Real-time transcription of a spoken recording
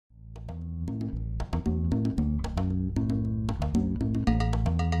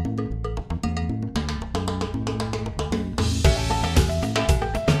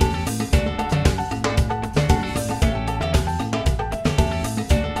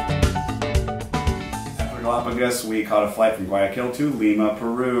Galapagos, we caught a flight from Guayaquil to Lima,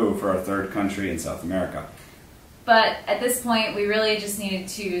 Peru for our third country in South America. But at this point, we really just needed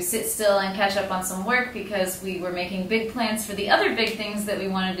to sit still and catch up on some work because we were making big plans for the other big things that we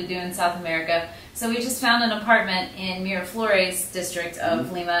wanted to do in South America. So we just found an apartment in Miraflores district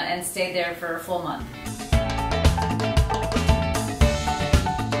of Lima and stayed there for a full month.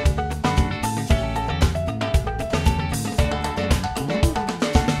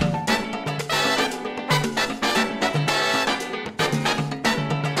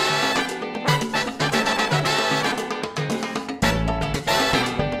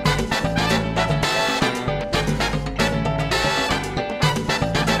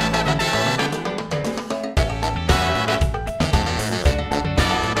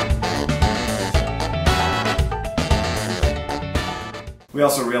 We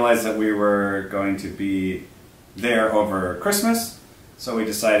also realized that we were going to be there over Christmas, so we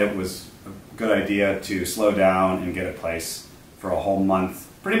decided it was a good idea to slow down and get a place for a whole month.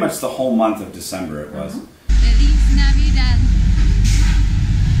 Pretty much the whole month of December it was. Feliz Navidad.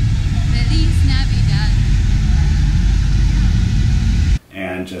 Feliz Navidad.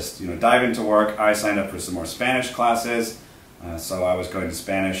 And just, dive into work. I signed up for some more Spanish classes, so I was going to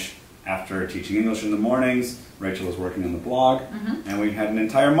Spanish after teaching English in the mornings. Rachel was working on the blog, and we had an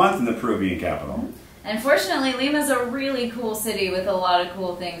entire month in the Peruvian capital. And fortunately, Lima's a really cool city with a lot of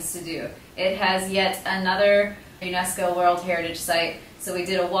cool things to do. It has yet another UNESCO World Heritage Site. So we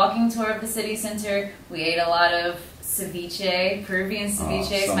did a walking tour of the city center. We ate a lot of ceviche. Peruvian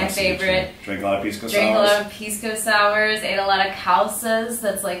ceviche is my favorite. Drank a lot of Pisco Sours. Drank a lot of Pisco Sours. Ate a lot of causas.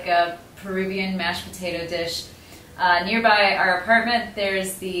 That's like a Peruvian mashed potato dish. Nearby our apartment,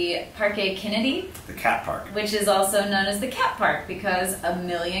 there's the Parque Kennedy. The cat park. Which is also known as the cat park because 1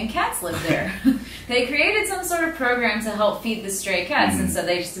 million cats live there. They created some sort of program to help feed the stray cats, and so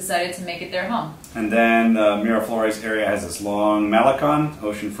they just decided to make it their home. And then the Miraflores area has this long Malecon,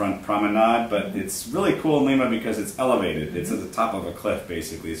 oceanfront promenade, but it's really cool in Lima because it's elevated. It's at the top of a cliff,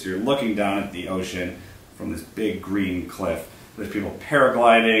 basically. So you're looking down at the ocean from this big green cliff. There's people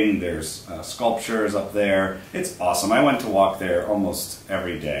paragliding, there's sculptures up there. It's awesome. I went to walk there almost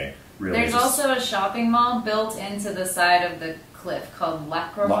every day. Really. There's also a shopping mall built into the side of the cliff called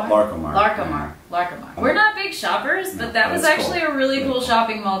Larcomar. Larcomar. We're not big shoppers, but that was actually a really cool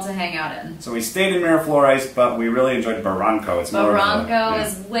shopping mall to hang out in. So we stayed in Miraflores, but we really enjoyed Barranco. Barranco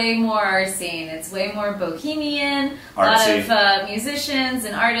is way more our scene. It's way more bohemian, artsy. A lot of musicians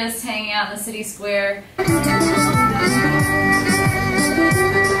and artists hanging out in the city square.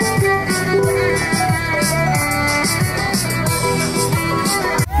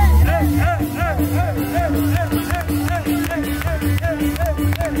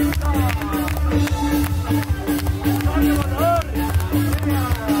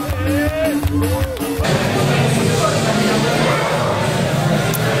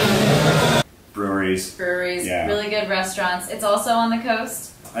 Breweries, yeah. Really good restaurants. It's also on the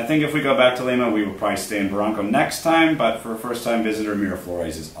coast. I think if we go back to Lima, we will probably stay in Barranco next time, but for a first-time visitor,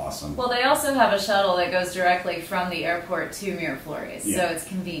 Miraflores is awesome. Well, they also have a shuttle that goes directly from the airport to Miraflores, so it's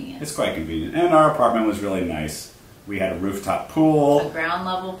convenient. It's quite convenient. And our apartment was really nice. We had a rooftop pool. A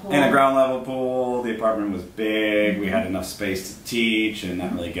ground-level pool. And a ground-level pool. The apartment was big. We had enough space to teach and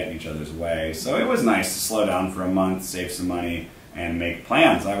not really get in each other's way. So it was nice to slow down for a month, save some money, and make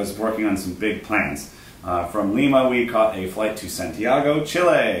plans. I was working on some big plans. From Lima, we caught a flight to Santiago,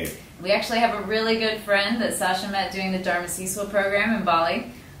 Chile. We actually have a really good friend that Sasha met doing the Dharmasiswa program in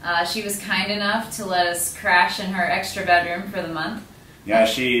Bali. She was kind enough to let us crash in her extra bedroom for the month. Yeah,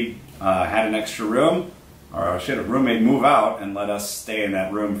 she had an extra room, or she had a roommate move out and let us stay in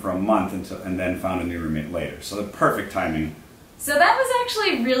that room for a month and then found a new roommate later. So the perfect timing. So that was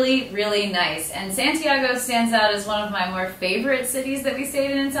actually really, really nice. And Santiago stands out as one of my more favorite cities that we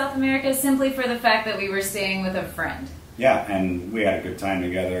stayed in South America, simply for the fact that we were staying with a friend. Yeah, and we had a good time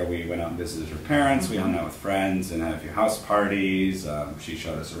together. We went out and visited her parents, we hung out with friends and had a few house parties. She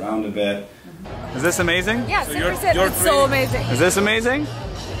showed us around a bit. Is this amazing? Yeah, 100%. It's so amazing. Is this amazing?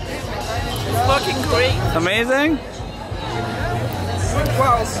 It's fucking great. Amazing?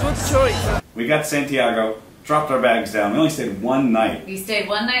 Wow, good choice. We got Santiago. Dropped our bags down. We only stayed one night. We stayed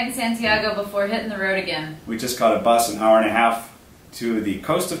one night in Santiago before hitting the road again. We just caught a bus an hour and a half to the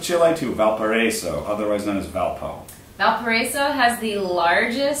coast of Chile to Valparaiso, otherwise known as Valpo. Valparaiso has the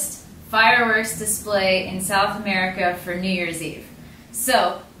largest fireworks display in South America for New Year's Eve.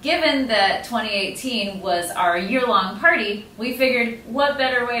 So, given that 2018 was our year-long party, we figured what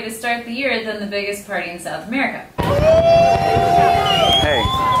better way to start the year than the biggest party in South America. Hey.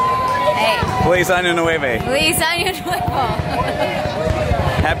 Hey. Feliz Año Nuevo. Feliz Año Nuevo.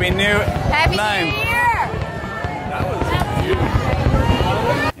 Happy New Year.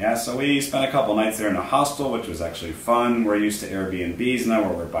 Yeah, so we spent a couple nights there in a hostel, which was actually fun. We're used to Airbnbs now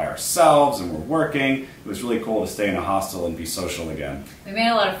where we're by ourselves and we're working. It was really cool to stay in a hostel and be social again. We made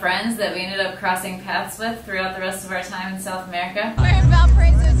a lot of friends that we ended up crossing paths with throughout the rest of our time in South America. We're in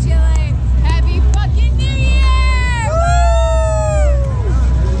Valparaiso, Chile. Happy fucking New Year! Woo!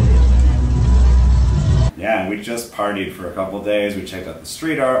 Yeah, and we just partied for a couple of days. We checked out the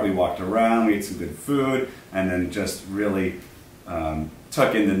street art, we walked around, we ate some good food, and then just really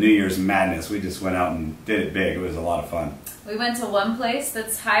took in the New Year's madness. We just went out and did it big. It was a lot of fun. We went to one place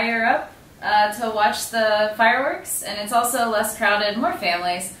that's higher up to watch the fireworks, and it's also less crowded, more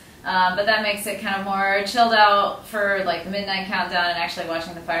families, but that makes it kind of more chilled out for like the midnight countdown and actually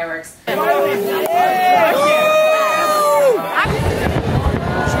watching the fireworks.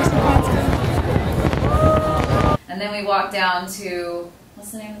 And then we walked down to,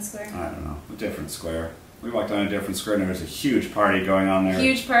 what's the name of the square? I don't know, a different square. We walked down a different square and there was a huge party going on there.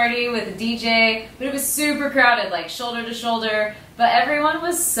 Huge party with a DJ, but it was super crowded, like shoulder to shoulder, but everyone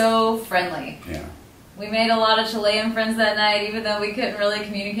was so friendly. Yeah. We made a lot of Chilean friends that night, even though we couldn't really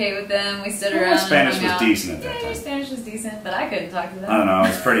communicate with them. We stood around. My Spanish and hung was out. decent at that Yeah, time. your Spanish was decent, but I couldn't talk to them. I don't know, I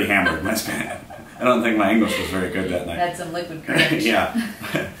was pretty hammered. My Spanish. I don't think my English was very good that night. Had some liquid courage. Yeah.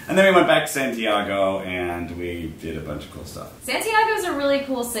 And then we went back to Santiago and we did a bunch of cool stuff. Santiago is a really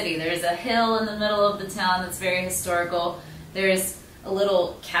cool city. There's a hill in the middle of the town that's very historical. There's a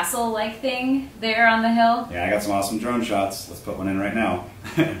little castle-like thing there on the hill. Yeah, I got some awesome drone shots. Let's put one in right now.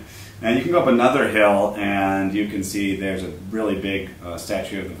 And you can go up another hill and you can see there's a really big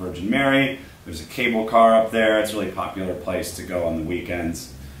statue of the Virgin Mary. There's a cable car up there. It's a really popular place to go on the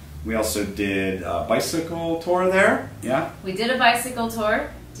weekends. We also did a bicycle tour there. Yeah? We did a bicycle tour.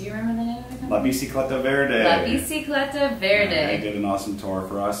 Do you remember the name of the company? La Bicicleta Verde. La Bicicleta Verde. Yeah, they did an awesome tour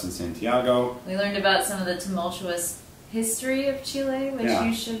for us in Santiago. We learned about some of the tumultuous history of Chile, which Yeah.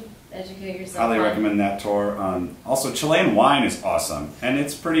 you should educate yourself Highly on. recommend that tour. Also, Chilean wine is awesome, and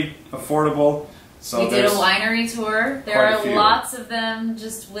it's pretty affordable. So We did a there's- winery tour. There quite a are few. lots of them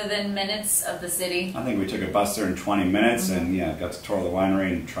just within minutes of the city. I think we took a bus there in 20 minutes, and yeah, got to tour the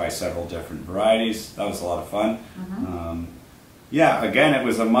winery and try several different varieties. That was a lot of fun. Yeah, again, it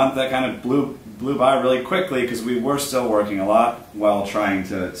was a month that kind of blew by really quickly because we were still working a lot while trying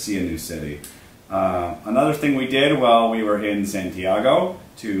to see a new city. Another thing we did while we were in Santiago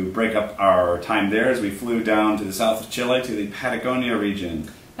to break up our time there is we flew down to the south of Chile to the Patagonia region.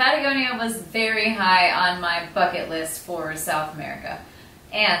 Patagonia was very high on my bucket list for South America.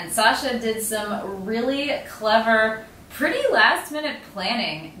 And Sasha did some really clever, pretty last minute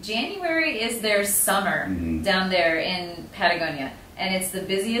planning. January is their summer down there in Patagonia. And it's the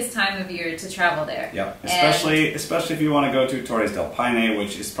busiest time of year to travel there. Yep, especially if you want to go to Torres del Paine,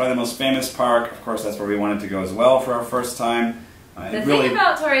 which is probably the most famous park. Of course, that's where we wanted to go as well for our first time. The thing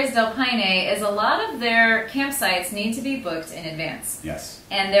about Torres del Paine is a lot of their campsites need to be booked in advance. Yes.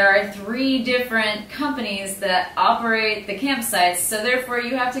 And there are 3 different companies that operate the campsites, so therefore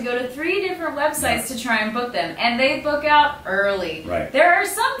you have to go to 3 different websites to try and book them. And they book out early. Right. There are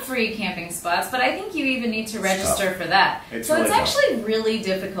some free camping spots, but I think you even need to register for that. It's so really it's tough. actually really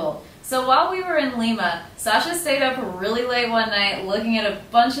difficult. So while we were in Lima, Sasha stayed up really late one night looking at a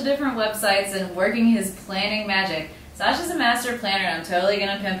bunch of different websites and working his planning magic. Sasha's a master planner, and I'm totally going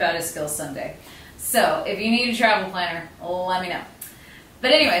to pimp out his skills someday. So, if you need a travel planner, let me know.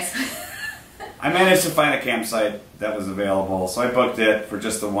 But anyways. I managed to find a campsite that was available, so I booked it for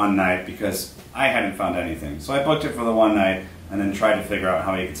just the one night because I hadn't found anything. So I booked it for the one night and then tried to figure out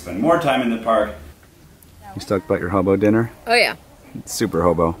how you could spend more time in the park. You stoked about your hobo dinner? Oh yeah. It's super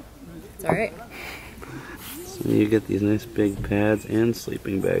hobo. It's alright. So you get these nice big pads and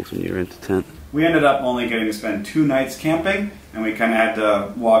sleeping bags when you rent a tent. We ended up only getting to spend 2 nights camping, and we kind of had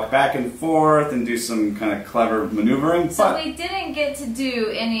to walk back and forth and do some kind of clever maneuvering. So we didn't get to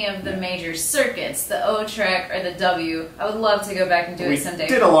do any of the major circuits, the O Trek or the W. I would love to go back and do it someday. We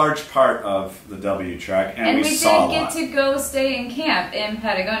did a large part of the W Trek, and we saw a did lot. get to go stay in camp in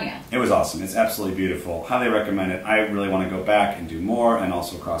Patagonia. It was awesome. It's absolutely beautiful. Highly recommend it. I really want to go back and do more, and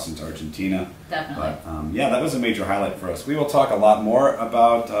also cross into Argentina. Definitely. But yeah, that was a major highlight for us. We will talk a lot more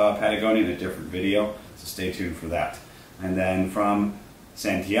about Patagonia in a different video, so stay tuned for that. And then from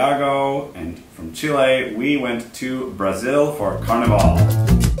Santiago and from Chile, we went to Brazil for Carnaval.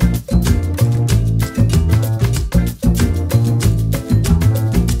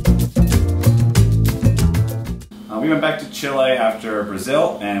 We went back to Chile after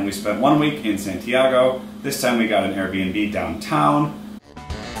Brazil, and we spent 1 week in Santiago. This time we got an Airbnb downtown.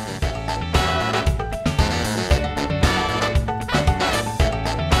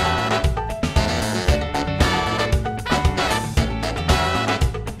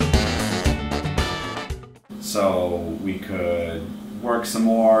 work some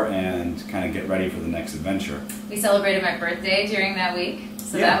more and kind of get ready for the next adventure. We celebrated my birthday during that week,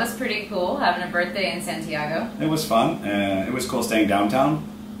 so Yeah. that was pretty cool, having a birthday in Santiago. It was fun. It was cool staying downtown,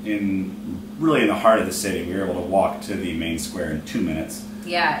 really in the heart of the city. We were able to walk to the main square in 2 minutes.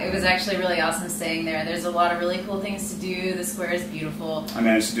 Yeah, it was actually really awesome staying there. There's a lot of really cool things to do. The square is beautiful. I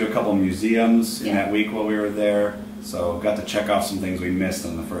managed to do a couple museums in Yeah. that week while we were there, so got to check off some things we missed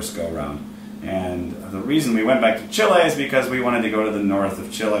on the first go-round. And the reason we went back to Chile is because we wanted to go to the north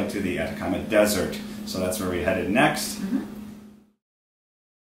of Chile to the Atacama Desert. So that's where we headed next.